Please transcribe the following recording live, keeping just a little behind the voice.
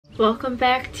Welcome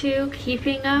back to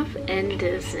Keeping Up in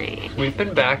Disney. We've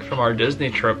been back from our Disney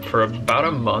trip for about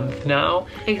a month now.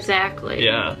 Exactly.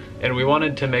 Yeah, and we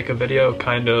wanted to make a video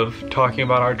kind of talking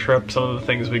about our trip, some of the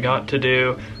things we got to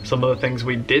do, some of the things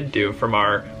we did do from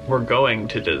our We're Going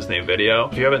to Disney video.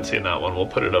 If you haven't seen that one, we'll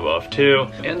put it above too.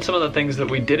 And some of the things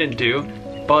that we didn't do,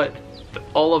 but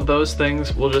all of those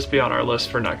things will just be on our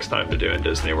list for next time to do in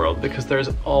Disney World because there's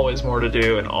always more to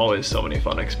do and always so many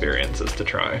fun experiences to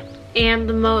try. And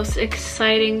the most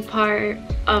exciting part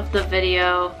of the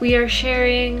video, we are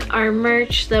sharing our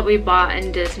merch that we bought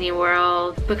in Disney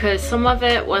World because some of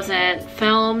it wasn't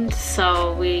filmed,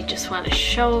 so we just want to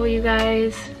show you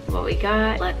guys what we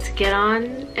got. Let's get on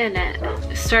in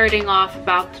it. Starting off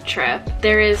about the trip,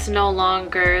 there is no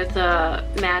longer the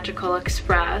Magical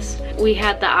Express. We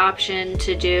had the option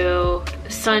to do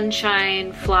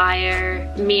Sunshine,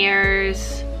 Flyer,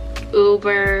 Mears,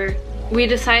 Uber. We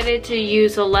decided to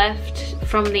use a Lyft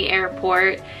from the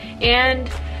airport, and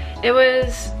it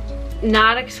was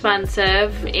not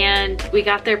expensive, and we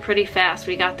got there pretty fast.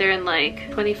 We got there in like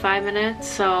 25 minutes,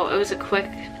 so it was a quick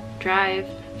drive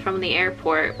from the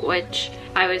airport, which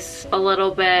I was a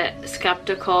little bit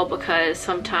skeptical because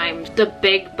sometimes the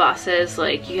big buses,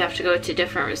 like, you have to go to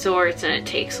different resorts and it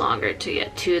takes longer to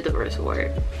get to the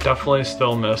resort. Definitely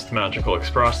still missed Magical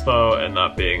Express though, and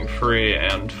that being free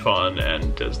and fun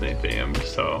and Disney themed,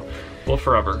 so we'll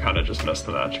forever kind of just miss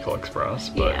the Magical Express.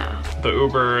 But yeah, the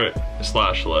Uber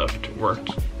slash Lyft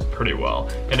worked pretty well,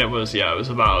 and it was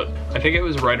about, I think it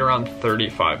was right around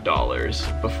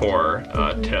 $35 before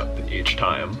tip each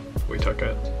time we took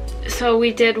it. So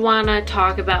we did want to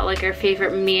talk about like our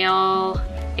favorite meal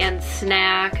and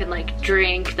snack and like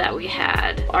drink that we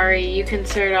had. Ari, you can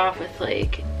start off with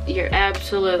like your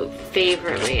absolute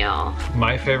favorite meal.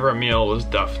 My favorite meal was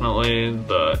definitely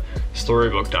the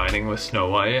Storybook Dining with Snow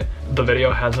White. The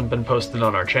video hasn't been posted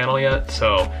on our channel yet,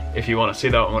 so if you want to see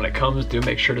that one when it comes, do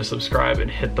make sure to subscribe and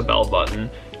hit the bell button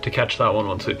to catch that one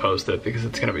once we post it, because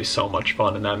it's gonna be so much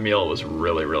fun, and that meal was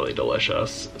really, really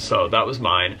delicious. So that was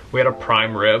mine. We had a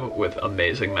prime rib with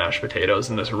amazing mashed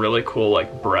potatoes and this really cool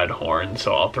like bread horn,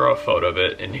 so I'll throw a photo of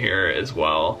it in here as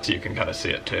well so you can kind of see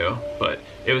it too. But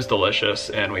it was delicious,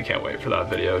 and we can't wait for that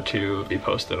video to be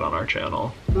posted on our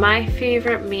channel. My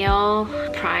favorite meal,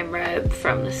 prime rib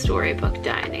from the Storybook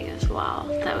Dining as well.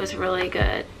 That was really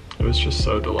good. It was just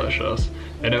so delicious,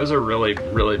 and it was a really,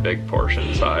 really big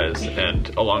portion size, and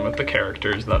along with the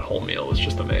characters, that whole meal was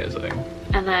just amazing.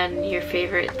 And then your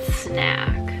favorite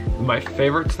snack? My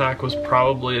favorite snack was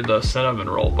probably the cinnamon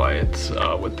roll bites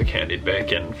with the candied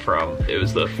bacon from, it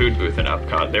was the food booth in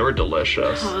Epcot. They were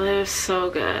delicious. Oh, they were so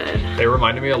good. They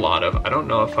reminded me a lot of, I don't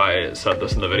know if I said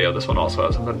this in the video, this one also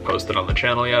hasn't been posted on the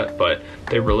channel yet, but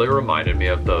they really reminded me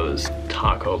of those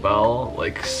Taco Bell,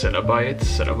 like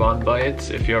Cinnabon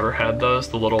bites. If you ever had those,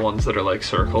 the little ones that are like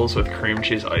circles with cream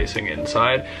cheese icing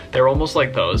inside, they were almost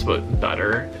like those, but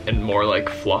better and more like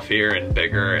fluffier and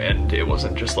bigger, and it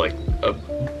wasn't just like a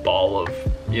ball of,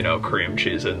 you know, cream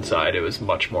cheese inside. It was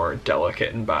much more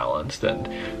delicate and balanced, and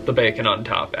the bacon on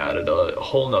top added a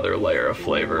whole nother layer of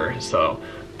flavor, so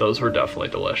those were definitely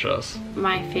delicious.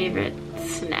 My favorite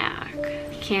snack,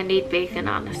 candied bacon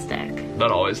on a stick.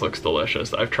 That always looks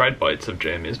delicious. I've tried bites of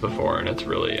Jamie's before and it's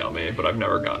really yummy, but I've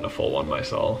never gotten a full one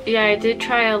myself. Yeah, I did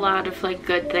try a lot of like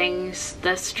good things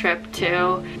this trip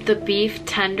too. The beef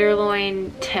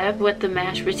tenderloin tip with the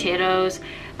mashed potatoes,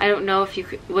 I don't know if you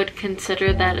would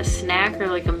consider that a snack or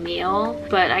like a meal,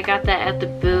 but I got that at the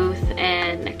booth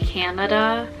in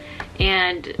Canada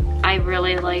and I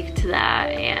really liked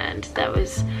that, and that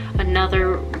was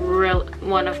another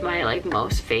one of my like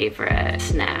most favorite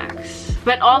snacks.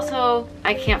 But also,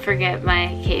 I can't forget my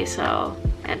queso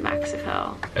in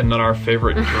Mexico. And then our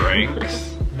favorite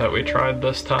drinks that we tried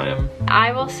this time.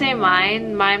 I will say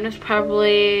mine was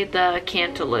probably the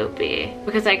cantaloupe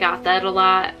because I got that a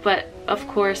lot, but of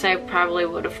course I probably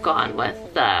would have gone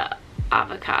with the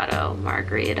avocado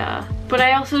margarita. But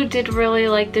I also did really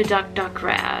like the Duck Duck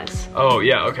Raz. Oh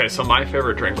yeah, okay, so my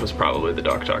favorite drink was probably the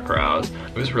Duck Duck Raz.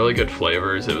 It was really good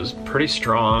flavors, it was pretty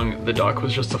strong, the duck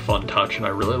was just a fun touch, and I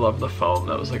really loved the foam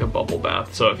that was like a bubble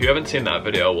bath. So if you haven't seen that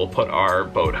video, we'll put our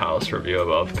Boathouse review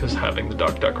above, because having the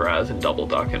Duck Duck Raz and double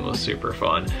ducking was super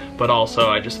fun. But also,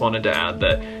 I just wanted to add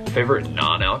that favorite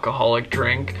non-alcoholic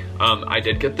drink, I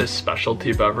did get this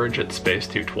specialty beverage at Space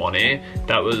 220.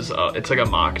 That was, it's like a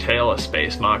mocktail, a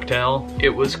space mocktail. It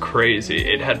was crazy.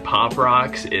 It had Pop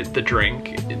Rocks. The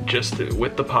drink, just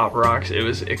with the Pop Rocks, it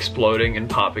was exploding and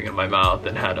popping in my mouth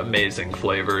and had amazing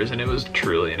flavors, and it was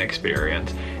truly an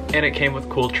experience. and it came with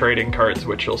cool trading cards,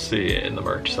 which you'll see in the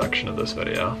merch section of this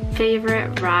video.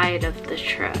 Favorite ride of the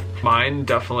trip? Mine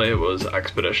definitely was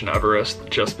Expedition Everest,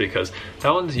 just because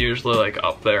that one's usually like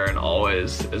up there and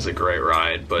always is a great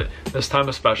ride, but this time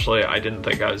especially I didn't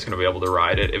think I was going to be able to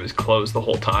ride it. It was closed the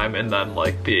whole time, and then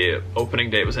like the opening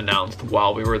date was announced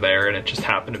while we were there, and it just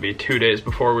happened to be 2 days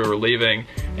before we were leaving,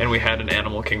 and we had an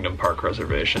Animal Kingdom park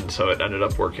reservation, so it ended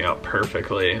up working out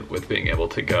perfectly with being able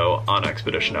to go on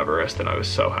Expedition Everest, and I was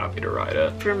so happy to ride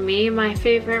it. For me, my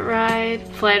favorite ride,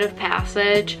 Flight of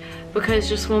Passage, because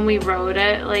just when we rode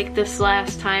it, like this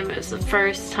last time, it was the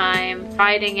first time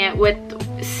riding it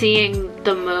with seeing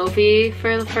the movie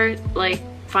for the first, like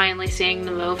finally seeing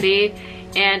the movie,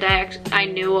 and I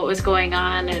knew what was going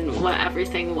on and what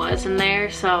everything was in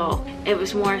there, so it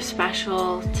was more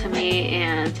special to me,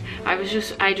 and I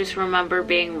just remember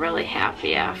being really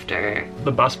happy after.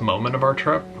 The best moment of our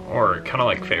trip, or kind of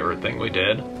like favorite thing we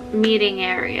did? Meeting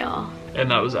Ariel.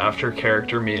 And that was after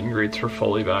character meet and greets were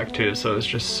fully back too, so it was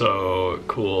just so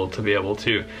cool to be able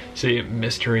to see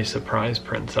mystery surprise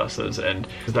princesses. And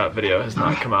that video has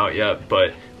not come out yet,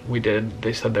 but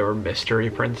they said they were mystery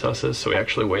princesses, so we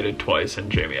actually waited twice and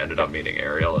Jamie ended up meeting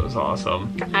Ariel. It was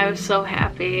awesome. I was so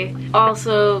happy.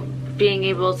 Also, being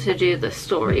able to do the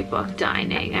storybook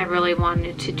dining. I really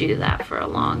wanted to do that for a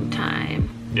long time.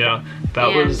 Yeah,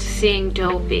 that was... seeing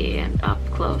Dopey and up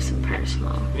close and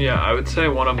personal. Yeah, I would say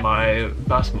one of my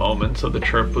best moments of the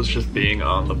trip was just being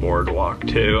on the boardwalk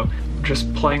too.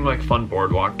 Just playing like fun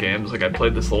boardwalk games. Like I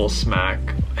played this little Smack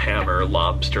Hammer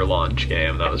lobster launch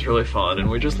game that was really fun, and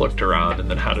we just looked around and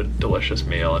then had a delicious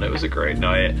meal, and it was a great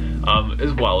night,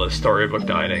 as well as storybook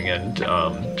dining, and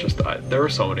there were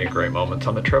so many great moments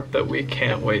on the trip that we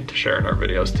can't wait to share in our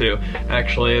videos too.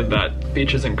 Actually, that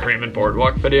Beaches and Cream and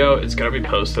Boardwalk video is going to be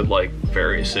posted like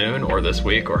very soon, or this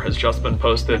week, or has just been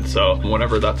posted, so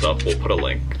whenever that's up we'll put a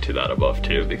link to that above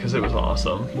too, because it was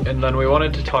awesome. And then we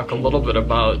wanted to talk a little bit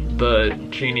about the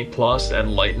Genie Plus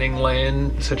and Lightning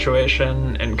Lane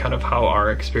situation, and kind of how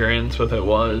our experience with it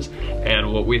was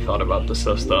and what we thought about the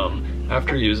system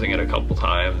after using it a couple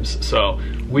times. So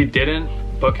we didn't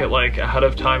book it like ahead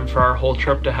of time for our whole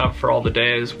trip to have for all the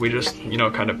days. We just, you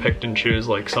know, kind of picked and choose,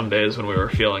 like some days when we were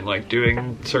feeling like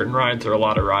doing certain rides or a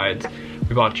lot of rides,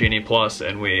 we bought Genie Plus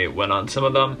and we went on some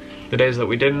of them. The days that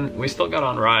we didn't, we still got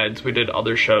on rides. We did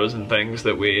other shows and things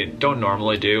that we don't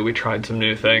normally do. We tried some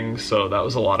new things, so that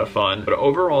was a lot of fun. But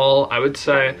overall, I would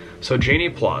say, so Genie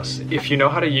Plus, if you know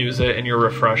how to use it and you're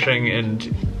refreshing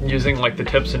and using like the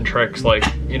tips and tricks, like,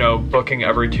 you know, booking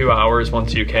every 2 hours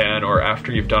once you can, or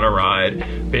after you've done a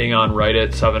ride, being on right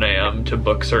at 7 a.m. to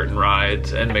book certain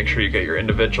rides and make sure you get your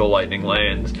individual lightning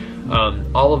lanes,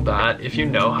 all of that, if you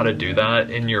know how to do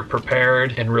that and you're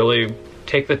prepared and really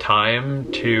take the time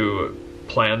to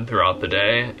plan throughout the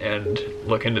day and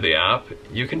look into the app,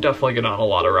 you can definitely get on a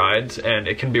lot of rides and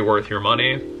it can be worth your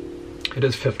money. It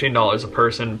is $15 a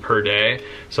person per day,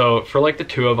 so for like the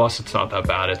two of us it's not that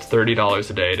bad. It's $30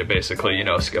 a day to basically, you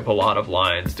know, skip a lot of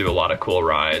lines, do a lot of cool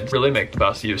rides, really make the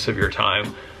best use of your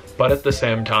time. But at the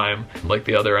same time, like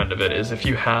the other end of it is if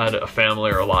you had a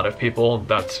family or a lot of people,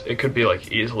 it could be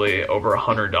like easily over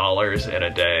 $100 in a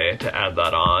day to add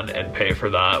that on and pay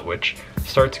for that, which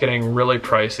starts getting really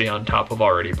pricey on top of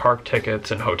already park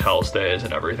tickets and hotel stays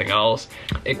and everything else.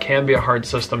 It can be a hard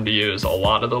system to use. A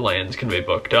lot of the lanes can be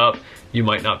booked up. You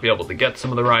might not be able to get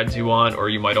some of the rides you want, or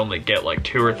you might only get like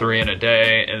 2 or 3 in a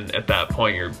day, and at that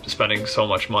point you're spending so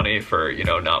much money for, you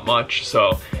know, not much.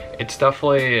 So it's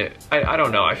definitely, I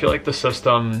don't know, I feel like the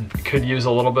system could use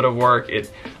a little bit of work.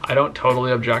 I don't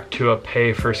totally object to a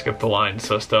pay for skip the line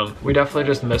system. We definitely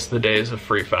just miss the days of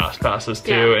free fast passes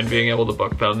too, and being able to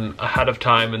book them ahead of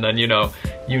time, and then you know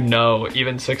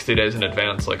even 60 days in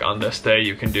advance, like on this day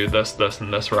you can do this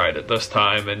and this ride at this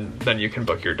time, and then you can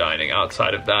book your dining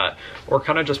outside of that, or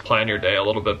kind of just plan your day a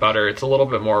little bit better. It's a little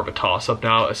bit more of a toss-up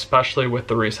now, especially with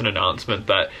the recent announcement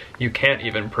that you can't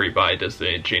even pre-buy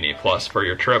Disney Genie Plus for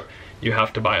your trip. You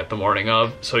have to buy it the morning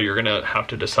of, so you're gonna have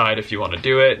to decide if you want to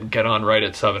do it, get on right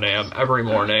at 7 a.m. every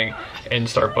morning and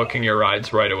start booking your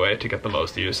rides right away to get the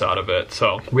most use out of it.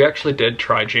 So we actually did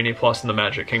try Genie Plus in the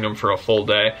Magic Kingdom for a full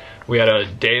day. We had a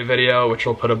day video, which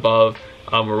we'll put above,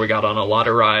 where we got on a lot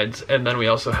of rides, and then we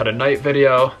also had a night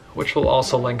video, which we'll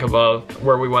also link above,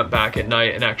 where we went back at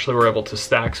night and actually were able to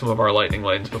stack some of our lightning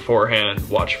lanes beforehand,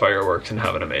 watch fireworks, and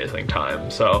have an amazing time.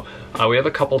 So we have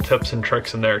a couple tips and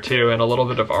tricks in there too, and a little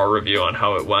bit of our review on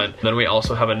how it went. And then we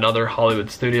also have another Hollywood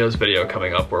Studios video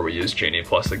coming up where we used Genie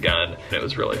Plus again, and it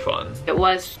was really fun. It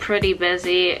was pretty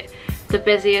busy. The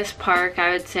busiest park,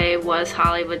 I would say, was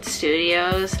Hollywood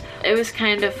Studios. It was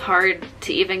kind of hard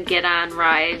to even get on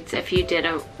rides if you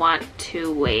didn't want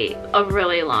to wait a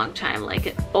really long time,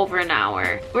 like over an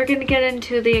hour. We're gonna get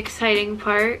into the exciting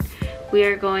part. We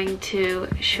are going to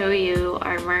show you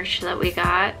our merch that we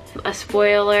got. A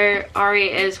spoiler,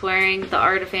 Ari is wearing the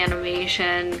Art of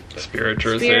Animation Spirit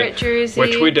jersey.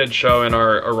 Which we did show in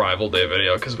our arrival day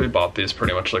video because we bought these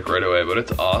pretty much like right away, but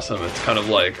it's awesome. It's kind of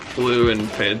like blue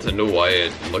and fades into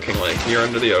white, looking like you're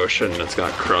under the ocean. It's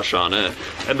got Crush on it.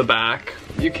 And the back,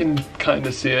 you can kind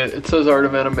of see it. It says Art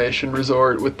of Animation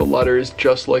Resort with the letters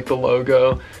just like the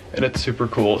logo, and it's super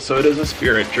cool. So it is a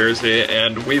Spirit jersey,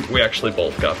 and we actually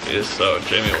both got these, so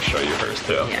Jamie will show you hers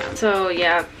too. Yeah, so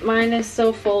yeah, mine is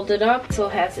so folded up, so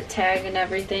it has a tag and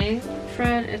everything.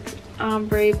 Front, it's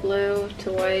ombre blue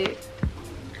to white,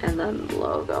 and then the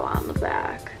logo on the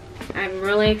back. I'm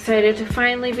really excited to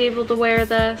finally be able to wear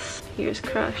this. Here's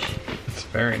Crush. It's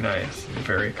very nice,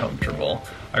 very comfortable.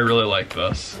 I really like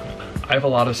this. I have a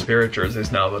lot of Spirit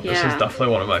jerseys now, but this is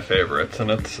definitely one of my favorites,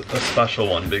 and it's a special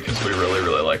one because we really,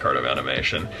 really like Art of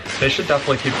Animation. They should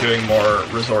definitely keep doing more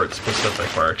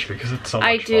resort-specific merch because it's so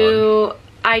much fun.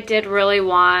 I did really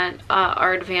want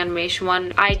Art of Animation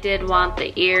one. I did want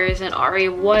the ears, and Ari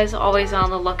was always on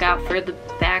the lookout for the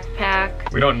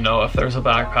backpack. We don't know if there's a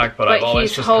backpack, but I've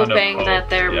always just kind of hoped, that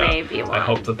there may be one. I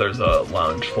hope that there's a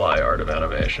Loungefly Art of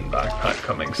Animation backpack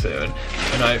coming soon.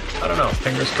 And I don't know,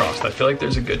 fingers crossed. I feel like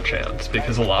there's a good chance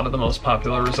because a lot of the most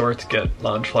popular resorts get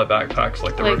Loungefly backpacks,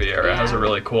 like the Riviera has a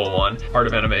really cool one. Art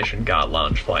of Animation got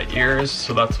Loungefly ears,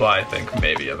 so that's why I think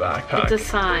maybe a backpack it's a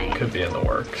sign. Could be in the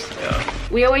works. Yeah.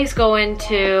 We always go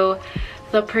into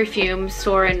the perfume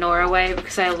store in Norway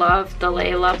because I love the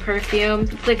Layla perfume.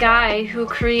 The guy who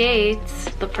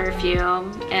creates the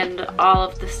perfume and all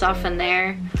of the stuff in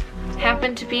there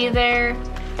happened to be there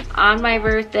on my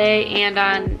birthday and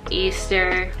on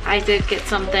Easter. I did get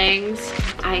some things.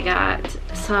 I got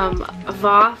some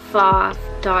Voff Voff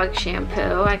dog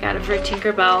shampoo. I got it for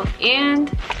Tinkerbell,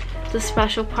 and the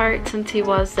special part, since he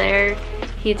was there,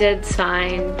 he did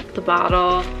sign the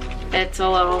bottle. It's a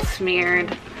little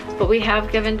smeared, but we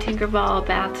have given Tinkerbell a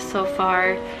bath so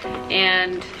far,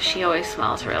 and she always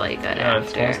smells really good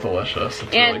after. Yeah, it smells delicious.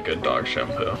 It's really good dog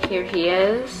shampoo. Here he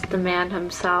is, the man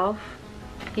himself.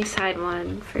 He signed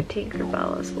one for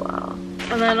Tinkerbell as well.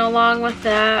 And then along with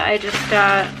that, I just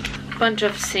got a bunch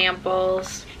of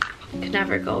samples. Could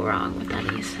never go wrong with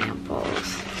any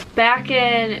samples. Back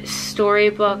in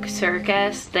Storybook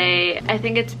Circus, I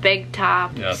think it's Big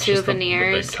Top Souvenirs. Just the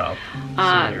Big Top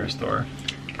souvenir store.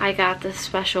 I got this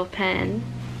special pin.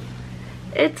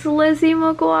 It's Lizzie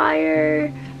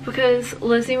McGuire, because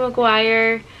Lizzie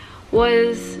McGuire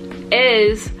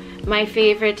is my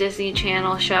favorite Disney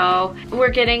Channel show. We're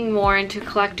getting more into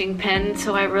collecting pins,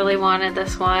 so I really wanted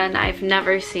this one. I've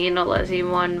never seen a Lizzie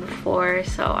one before,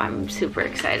 so I'm super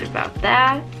excited about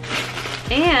that.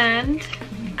 And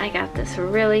I got this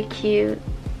really cute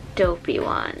Dopey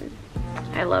one.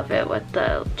 I love it with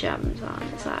the gems on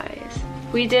his eyes.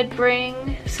 We did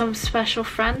bring some special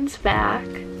friends back.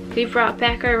 We brought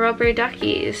back our rubber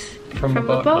duckies from the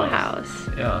boathouse.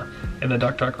 Yeah, and the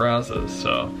Duck Duck Razzes,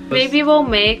 so. Maybe we'll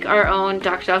make our own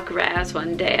Duck Duck Raz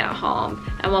one day at home,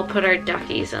 and we'll put our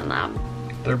duckies in them.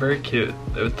 They're very cute.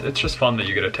 It's just fun that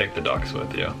you get to take the ducks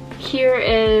with you. Here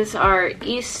is our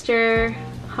Easter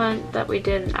hunt that we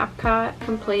did in Epcot,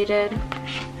 completed.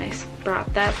 I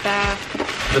brought that back.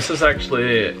 This is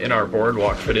actually in our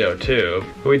boardwalk video too.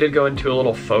 We did go into a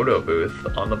little photo booth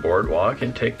on the boardwalk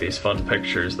and take these fun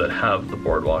pictures that have the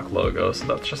boardwalk logo, so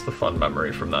that's just a fun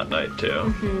memory from that night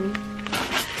too.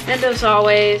 And as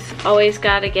always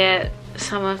gotta get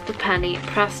some of the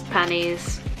pressed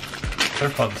pennies. They're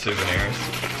fun souvenirs.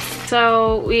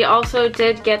 So we also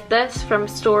did get this from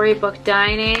Storybook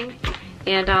Dining,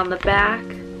 and on the back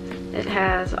it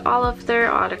has all of their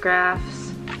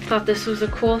autographs. Thought this was a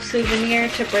cool souvenir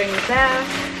to bring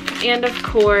back. And of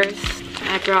course,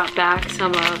 I brought back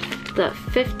some of the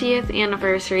 50th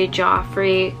anniversary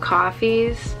Joffrey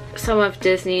coffees. Some of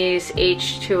Disney's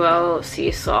H2O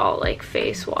sea salt like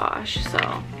face wash.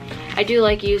 So I do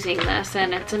like using this,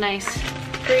 and it's a nice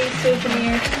free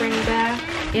souvenir to bring back.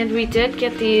 And we did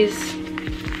get these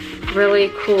really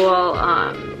cool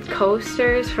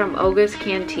coasters from Oga's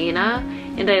Cantina,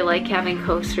 and I like having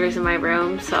coasters in my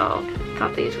room, so I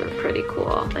thought these were pretty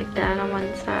cool. Like that on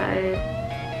one side,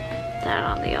 that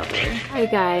on the other. Hi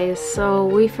guys, so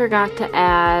we forgot to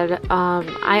add,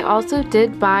 I also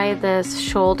did buy this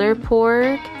shoulder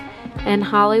pork in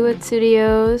Hollywood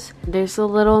Studios. There's a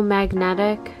little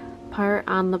magnetic part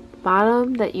on the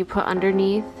bottom that you put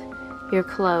underneath your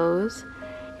clothes,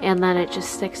 and then it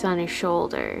just sticks on your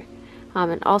shoulder.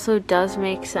 It also does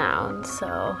make sounds,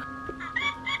 so.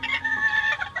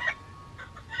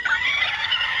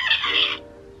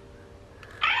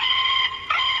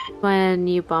 When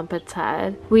you bump its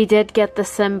head. We did get the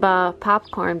Simba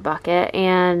popcorn bucket,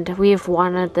 and we've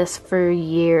wanted this for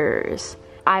years.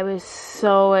 I was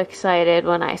so excited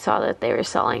when I saw that they were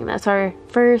selling this, our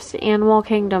first Animal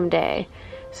Kingdom day.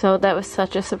 So that was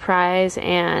such a surprise,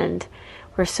 and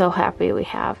we're so happy we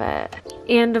have it.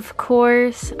 And of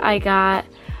course, I got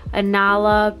a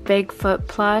Nala Bigfoot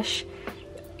plush.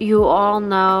 You all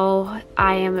know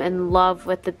I am in love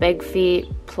with the Big Feet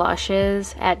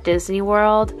plushes at Disney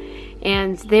World,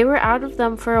 and they were out of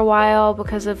them for a while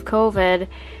because of COVID,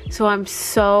 so I'm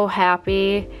so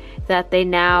happy that they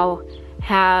now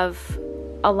have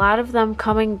a lot of them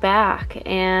coming back,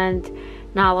 and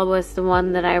Nala was the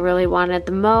one that I really wanted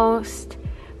the most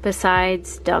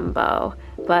besides Dumbo.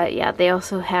 But yeah, they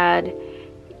also had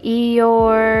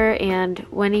Eeyore and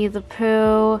Winnie the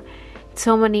Pooh,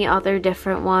 so many other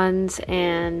different ones,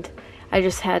 and I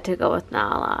just had to go with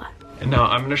Nala. And now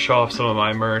I'm gonna show off some of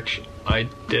my merch. I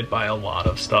did buy a lot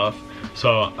of stuff,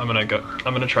 so I'm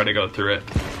gonna try to go through it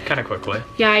kind of quickly.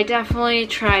 Yeah, I definitely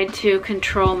tried to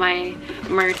control my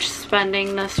merch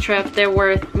spending this trip. There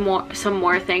were some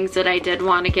more things that I did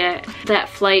want to get. That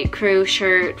flight crew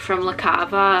shirt from La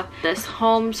Cava, this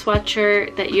home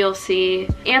sweatshirt that you'll see,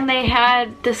 and they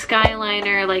had the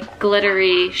Skyliner like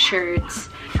glittery shirts.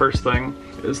 First thing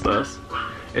is this.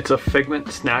 It's a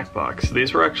Figment snack box.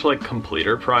 These were actually like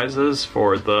completer prizes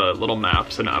for the little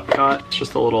maps in Epcot. It's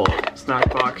just a little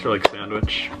snack box or like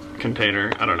sandwich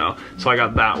container, I don't know. So I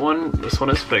got that one. This one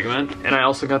is Figment, and I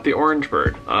also got the Orange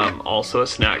Bird, also a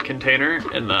snack container.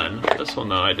 And then this one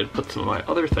though, I did put some of my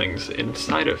other things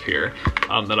inside of here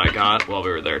that I got while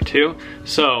we were there too.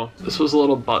 So this was a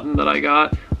little button that I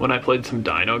got when I played some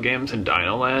dino games in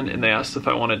Dino Land, and they asked if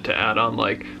I wanted to add on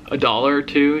like $1 or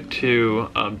 $2 to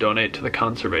donate to the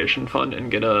conservation fund and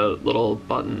get a little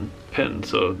button pin.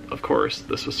 So of course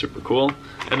this was super cool.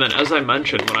 And then as I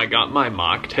mentioned, when I got my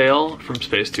mocktail from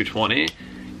Space 220,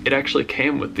 it actually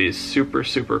came with these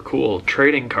super cool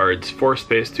trading cards for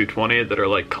Space 220 that are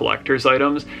like collector's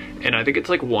items, and I think it's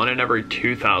like 1 in every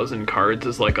 2,000 cards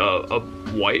is like a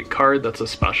white card that's a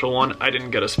special one. I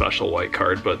didn't get a special white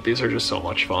card, but these are just so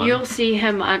much fun. You'll see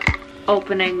him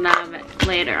opening them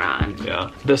later on. Yeah,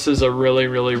 this is a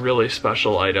really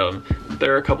special item.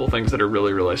 There are a couple things that are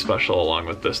really special along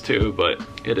with this too, but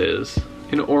it is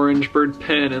an Orange Bird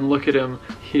pin, and look at him,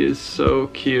 he is so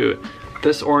cute.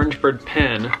 This Orange Bird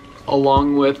pin,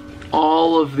 along with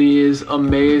all of these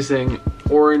amazing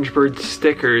Orange Bird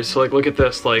stickers. So like, look at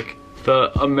this, like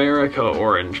the America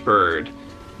Orange Bird,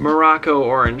 Morocco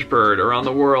Orange Bird, around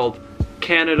the world,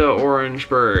 Canada Orange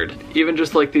Bird. Even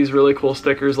just like these really cool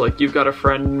stickers like You've Got a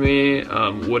Friend in Me,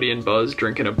 Woody and Buzz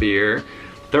drinking a beer.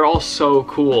 They're all so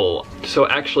cool. So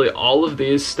actually all of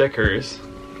these stickers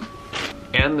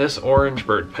and this Orange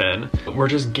Bird pin were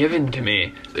just given to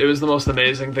me. It was the most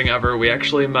amazing thing ever. We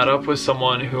actually met up with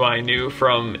someone who I knew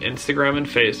from Instagram and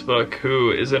Facebook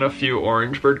who is in a few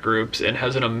Orange Bird groups and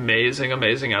has an amazing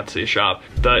Etsy shop.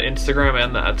 The Instagram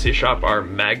and the Etsy shop are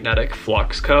Magnetic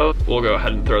Flux Co. We'll go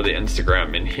ahead and throw the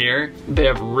Instagram in here. They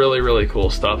have really cool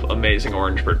stuff, amazing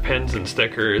Orange Bird pins and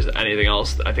stickers, anything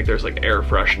else. I think there's like air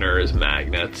fresheners,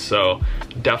 magnets, so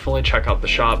definitely check out the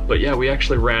shop. But yeah, we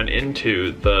actually ran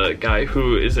into the guy who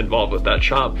is involved with that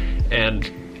shop,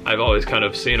 and I've always kind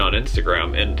of seen on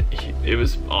Instagram, and it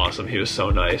was awesome. He was so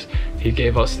nice. He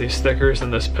gave us these stickers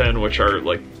and this pin, which are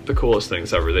like the coolest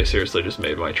things ever. They seriously just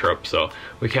made my trip, so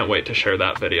we can't wait to share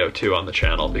that video too on the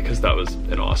channel because that was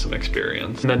an awesome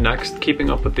experience. And then next,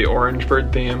 keeping up with the Orange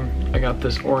Bird theme, I got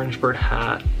this Orange Bird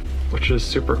hat, which is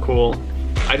super cool.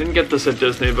 I didn't get this at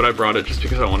Disney, but I brought it just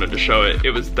because I wanted to show it.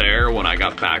 It was there when I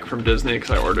got back from Disney because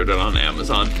I ordered it on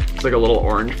Amazon. It's like a little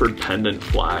Orange Bird pendant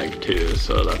flag too,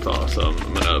 so that's awesome.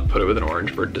 I'm gonna put it with an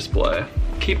Orange Bird display.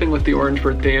 Keeping with the Orange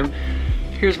Bird theme,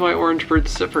 here's my Orange Bird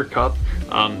sipper cup.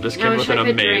 This came with an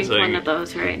amazing, drink one of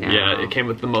those right now. Yeah, it came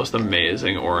with the most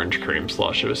amazing orange cream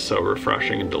slush. It was so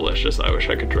refreshing and delicious. I wish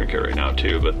I could drink it right now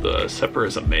too, but the sipper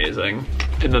is amazing.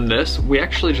 And then this, we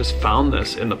actually just found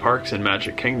this in the parks in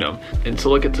Magic Kingdom. And so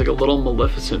look, it's like a little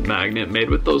Maleficent magnet made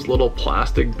with those little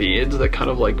plastic beads that kind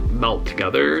of like melt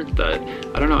together that,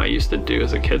 I don't know, I used to do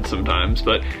as a kid sometimes.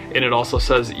 But, and it also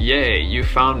says, "Yay, you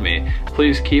found me.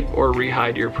 Please keep or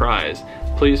rehide your prize.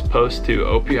 Please post to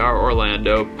OPR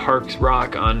Orlando Parks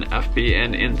Rock on FB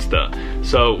and Insta."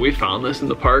 So we found this in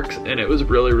the parks and it was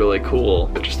really cool.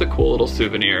 Just a cool little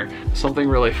souvenir, something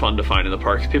really fun to find in the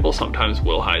parks. People sometimes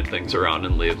will hide things around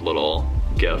and leave little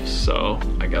gifts, so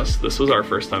I guess this was our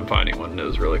first time finding one and it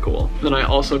was really cool. Then I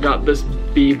also got this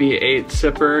BB-8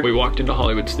 sipper. We walked into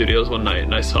Hollywood Studios one night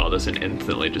and I saw this and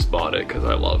instantly just bought it because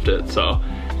I loved it. So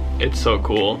it's so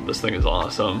cool. This thing is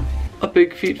awesome. A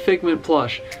Big Feet Figment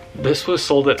plush. This was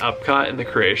sold at Epcot in the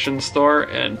Creation Store,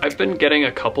 and I've been getting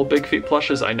a couple Big Feet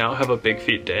plushes. I now have a Big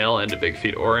Feet Dale and a Big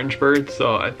Feet Orange Bird,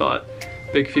 so I thought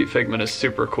Big Feet Figment is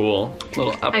super cool.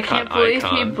 Little Epcot icon. I can't believe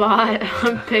he bought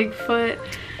a Bigfoot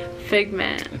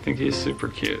Figment. I think he's super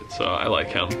cute, so I like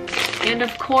him. And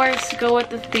of course, go with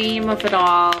the theme of it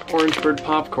all. Orange Bird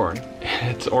popcorn.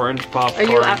 It's orange popcorn.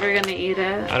 Are you ever gonna eat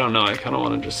it? I don't know, I kind of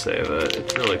want to just save it.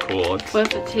 It's really cool. What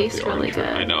if it tastes really good?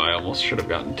 I know, I almost should have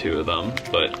gotten 2 of them,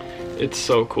 but it's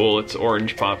so cool. It's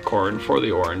orange popcorn for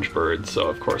the Orange Bird, so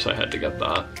of course I had to get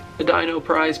that. A Dino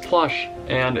Prize plush,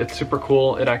 and it's super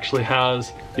cool. It actually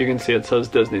has, you can see it says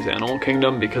Disney's Animal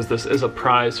Kingdom because this is a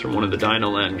prize from one of the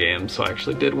Dino Land games, so I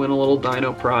actually did win a little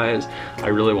dino prize. I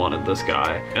really wanted this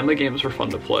guy, and the games were fun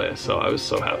to play, so I was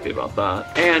so happy about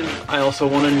that. And I also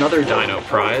won another dino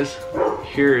prize.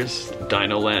 Here's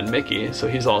Dino Land Mickey, so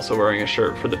he's also wearing a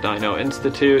shirt for the Dino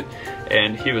Institute,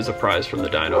 and he was a prize from the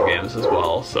Dino games as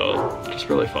well, so just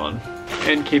really fun.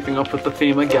 And keeping up with the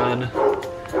theme again,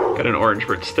 got an Orange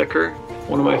Bird sticker.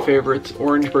 One of my favorites,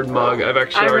 Orange Bird mug. I've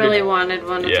actually already... I really wanted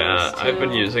one of those too. Yeah, I've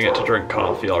been using it to drink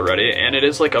coffee already, and it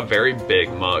is like a very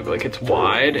big mug. Like it's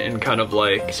wide and kind of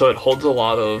like, so it holds a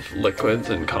lot of liquids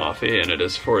and coffee, and it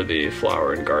is for the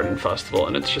Flower and Garden Festival,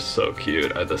 and it's just so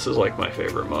cute. This is like my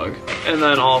favorite mug. And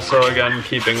then also again,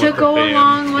 keeping with the theme. To go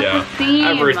along with the theme.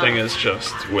 Everything is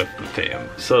just with the theme.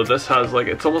 So this has like,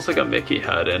 it's almost like a Mickey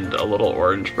head and a little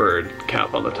Orange Bird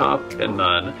cap on the top, and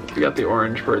then we got the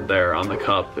Orange Bird there on the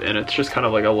cup, and it's just kind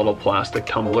of like a little plastic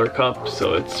tumbler cup,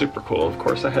 so it's super cool. Of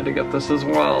course I had to get this as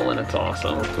well, and it's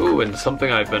awesome. Ooh, and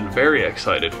something I've been very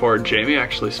excited for, Jamie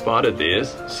actually spotted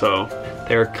these. So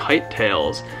they're Kite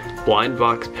Tails blind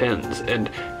box pins,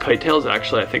 and Kite Tails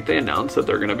actually, I think they announced that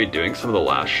they're going to be doing some of the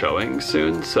last showings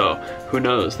soon, so who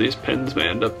knows, these pins may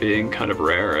end up being kind of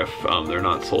rare if they're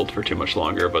not sold for too much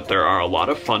longer. But there are a lot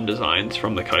of fun designs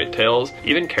from the Kite Tails,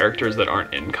 even characters that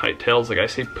aren't in Kite Tails. Like I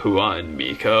see Pua and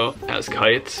Miko as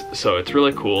kites, so it's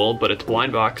really cool. But it's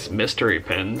blind box mystery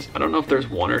pins. I don't know if there's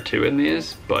 1 or 2 in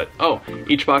these, but oh,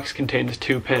 each box contains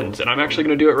 2 pins, and I'm actually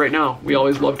going to do it right now. We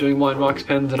always love doing blind box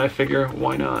pins, and I figure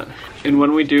why not. And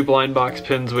when we do blind box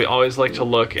pins, we always like to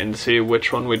look and see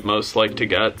which one we'd most like to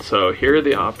get. So here are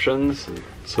the options.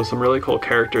 So some really cool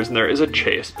characters, and there is a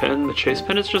chase pin. The chase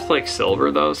pin is just like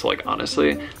silver though, so like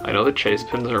honestly, I know the chase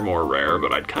pins are more rare,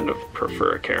 but I'd kind of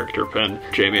prefer a character pin.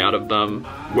 Jamie, out of them,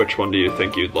 which one do you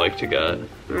think you'd like to get?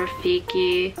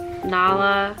 Rafiki,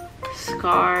 Nala,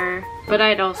 Scar, but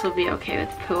I'd also be okay with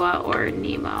Pua or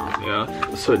Nemo.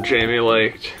 Yeah, so Jamie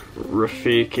liked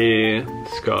Rafiki,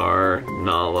 Scar,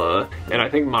 Nala, and I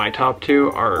think my top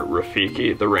 2 are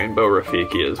Rafiki, the Rainbow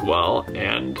Rafiki as well,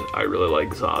 and I really like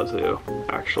Zazu,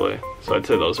 actually. So I'd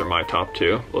say those are my top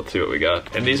 2. Let's see what we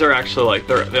got. And these are actually like,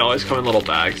 they always come in little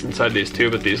bags inside these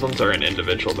 2, but these ones are in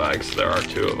individual bags, so there are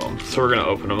 2 of them. So we're gonna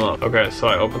open them up. Okay, so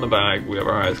I open the bag, we have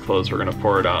our eyes closed, we're gonna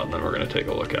pour it out, and then we're gonna take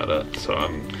a look at it. So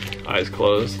I'm eyes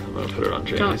closed, I'm gonna put it on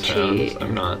Jamie's hands.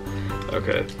 I'm not.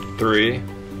 Okay, 3,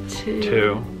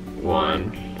 2,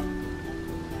 1.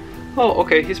 Oh,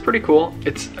 okay, he's pretty cool.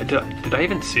 It's, did I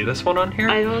even see this one on here?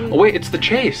 I don't... Oh wait, it's the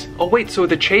chase. Oh wait, so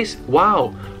the chase,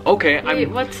 wow. Okay, wait,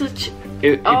 what's the...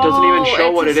 It doesn't even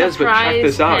show what it is, but check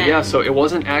this out. Yeah, so it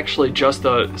wasn't actually just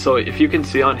a, so if you can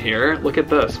see on here, look at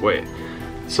this, wait.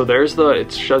 So there's the,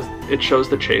 it shows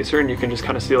the chaser, and you can just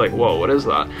kind of see like, whoa, what is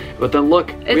that? But then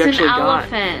look, we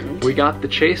actually we got the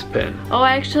chase pin. Oh,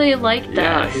 I actually like this.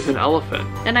 Yeah, he's an elephant.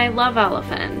 And I love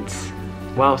elephants.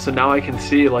 Wow, so now I can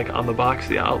see like on the box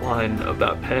the outline of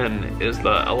that pin is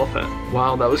the elephant.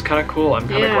 Wow, that was kind of cool. I'm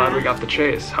kind of glad we got the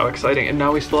chase. How exciting. And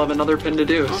now we still have another pin to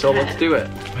do, so let's do it.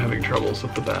 I'm having troubles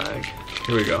with the bag.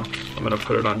 Here we go. I'm gonna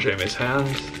put it on Jamie's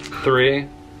hands. 3,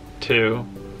 2,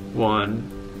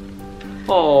 1.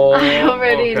 Oh, I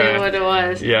already knew what it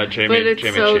was. Yeah, Jamie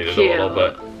cheated a little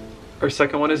bit. Our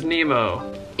second one is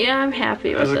Nemo. Yeah, I'm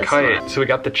happy with as a this kite. one. So we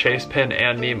got the chase pin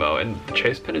and Nemo, and the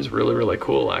chase pin is really, really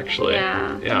cool actually.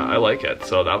 Yeah. Yeah, I like it.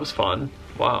 So that was fun.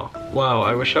 Wow. Wow,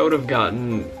 I wish I would have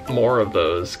gotten more of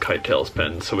those Kite Tails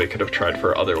pins so we could have tried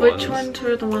for other ones. Which ones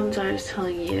were the ones I was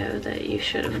telling you that you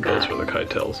should have got? Those were the Kite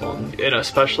Tails ones. And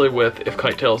especially with, if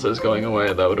Kite Tails is going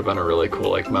away, that would have been a really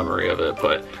cool like memory of it,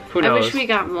 but who knows? I wish we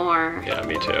got more. Yeah,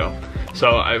 me too.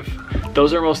 So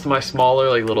those are most of my smaller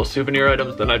like little souvenir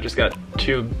items. Then I just got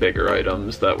 2 bigger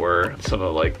items that were some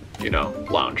of like you know,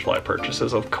 Loungefly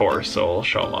purchases, of course, so I'll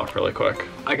show them off really quick.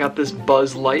 I got this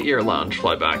Buzz Lightyear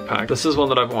Loungefly backpack. This is one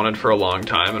that I've wanted for a long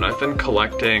time, and I've been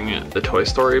collecting the Toy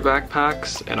Story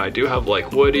backpacks, and I do have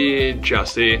like Woody,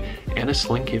 Jessie, and a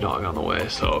Slinky Dog on the way,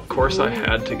 so of course I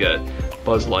had to get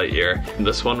Buzz Lightyear. And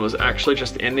this one was actually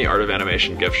just in the Art of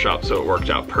Animation gift shop, so it worked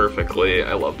out perfectly.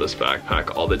 I love this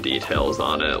backpack, all the details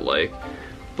on it, like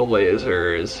the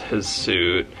lasers, his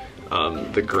suit,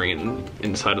 the green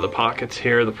inside of the pockets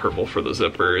here, the purple for the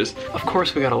zippers. Of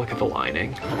course we gotta look at the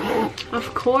lining.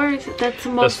 Of course, that's the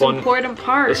most important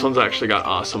part. This one's actually got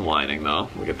awesome lining though.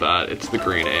 Look at that, it's the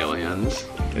green aliens.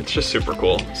 It's just super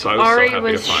cool. So I was Ari so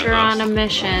happy to find was sure on a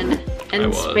mission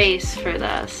in space for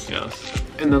this. Yes.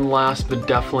 And then last but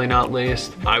definitely not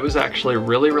least, I was actually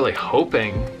really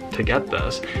hoping to get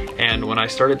this, and when I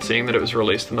started seeing that it was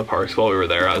released in the parks while we were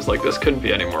there, I was like, this couldn't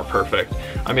be any more perfect.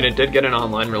 I mean, it did get an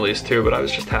online release too, but I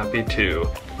was just happy to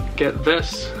get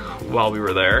this while we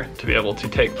were there to be able to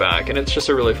take back, and it's just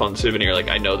a really fun souvenir. Like,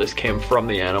 I know this came from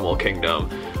the Animal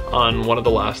Kingdom on one of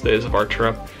the last days of our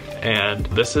trip, and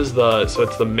this is so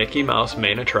it's the Mickey Mouse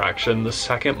main attraction, the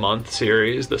second month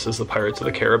series. This is the Pirates of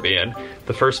the Caribbean.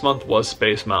 The first month was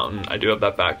Space Mountain. I do have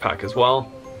that backpack as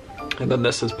well. And then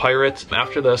this is Pirates.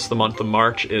 After this, the month of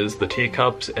March is the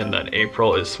Teacups, and then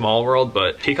April is Small World,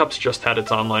 but Teacups just had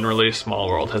its online release, Small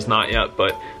World has not yet,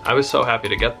 but I was so happy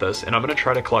to get this, and I'm gonna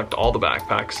try to collect all the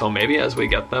backpacks, so maybe as we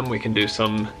get them, we can do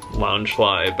some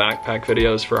Loungefly backpack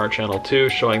videos for our channel too,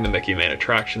 showing the Mickey Main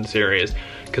Attraction series,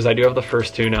 because I do have the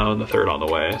first two now and the third on the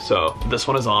way. So this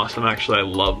one is awesome. Actually, I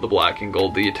love the black and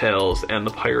gold details and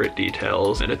the pirate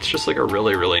details, and it's just like a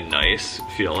really nice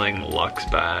feeling luxe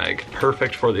bag,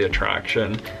 perfect for the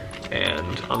attraction.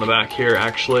 And on the back here,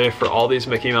 actually, for all these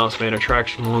Mickey Mouse Main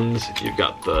Attraction ones, you've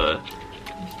got the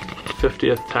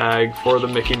 50th tag for the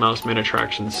Mickey Mouse Main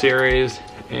Attraction series,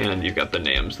 and you've got the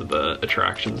names of the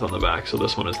attractions on the back. So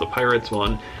this one is the Pirates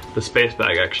one. The space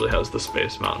bag actually has the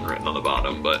Space Mountain written on the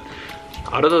bottom, but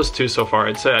out of those two so far,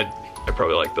 I'd say I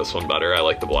probably like this one better. I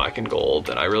like the black and gold,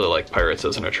 and I really like Pirates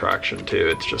as an attraction too.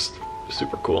 It's just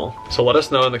super cool. So let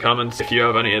us know in the comments if you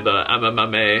have any of the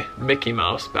MMMA Mickey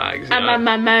Mouse bags yet.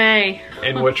 MMMA.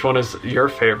 And which one is your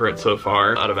favorite so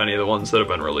far out of any of the ones that have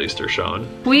been released or shown.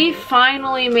 We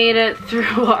finally made it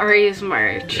through Ari's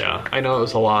merch. Yeah, I know it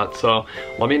was a lot, so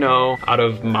let me know out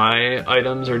of my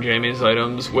items or Jamie's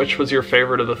items, which was your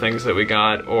favorite of the things that we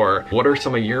got, or what are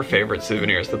some of your favorite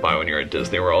souvenirs to buy when you're at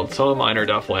Disney World. Some of mine are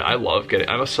definitely,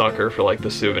 I'm a sucker for like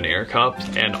the souvenir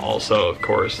cups, and also of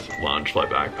course Loungefly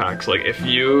backpacks. Like, if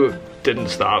you didn't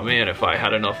stop me and if I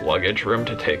had enough luggage room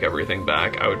to take everything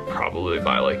back, I would probably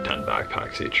buy like 10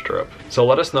 backpacks each trip. So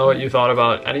let us know what you thought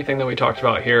about anything that we talked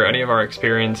about here, any of our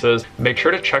experiences. Make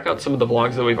sure to check out some of the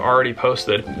vlogs that we've already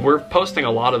posted. We're posting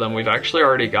a lot of them. We've actually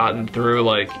already gotten through,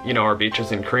 like, you know, our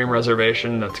Beaches and Cream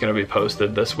reservation that's going to be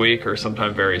posted this week or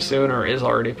sometime very soon, or is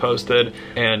already posted.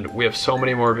 And we have so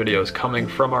many more videos coming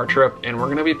from our trip, and we're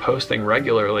going to be posting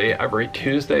regularly every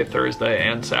Tuesday, Thursday,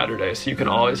 and Saturday, so you can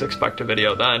always expect a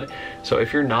video then. So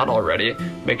if you're not already,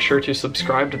 make sure to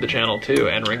subscribe to the channel too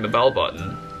and ring the bell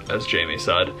button, as Jamie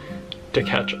said, to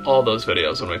catch all those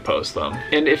videos when we post them.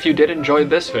 And if you did enjoy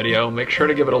this video, make sure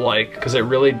to give it a like, because it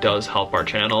really does help our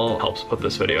channel, helps put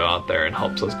this video out there, and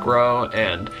helps us grow,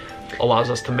 and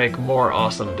allows us to make more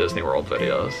awesome Disney World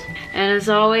videos. And as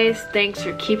always, thanks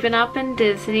for keeping up in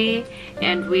Disney,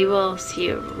 and we will see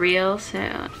you real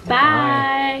soon.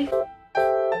 Bye.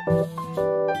 Bye.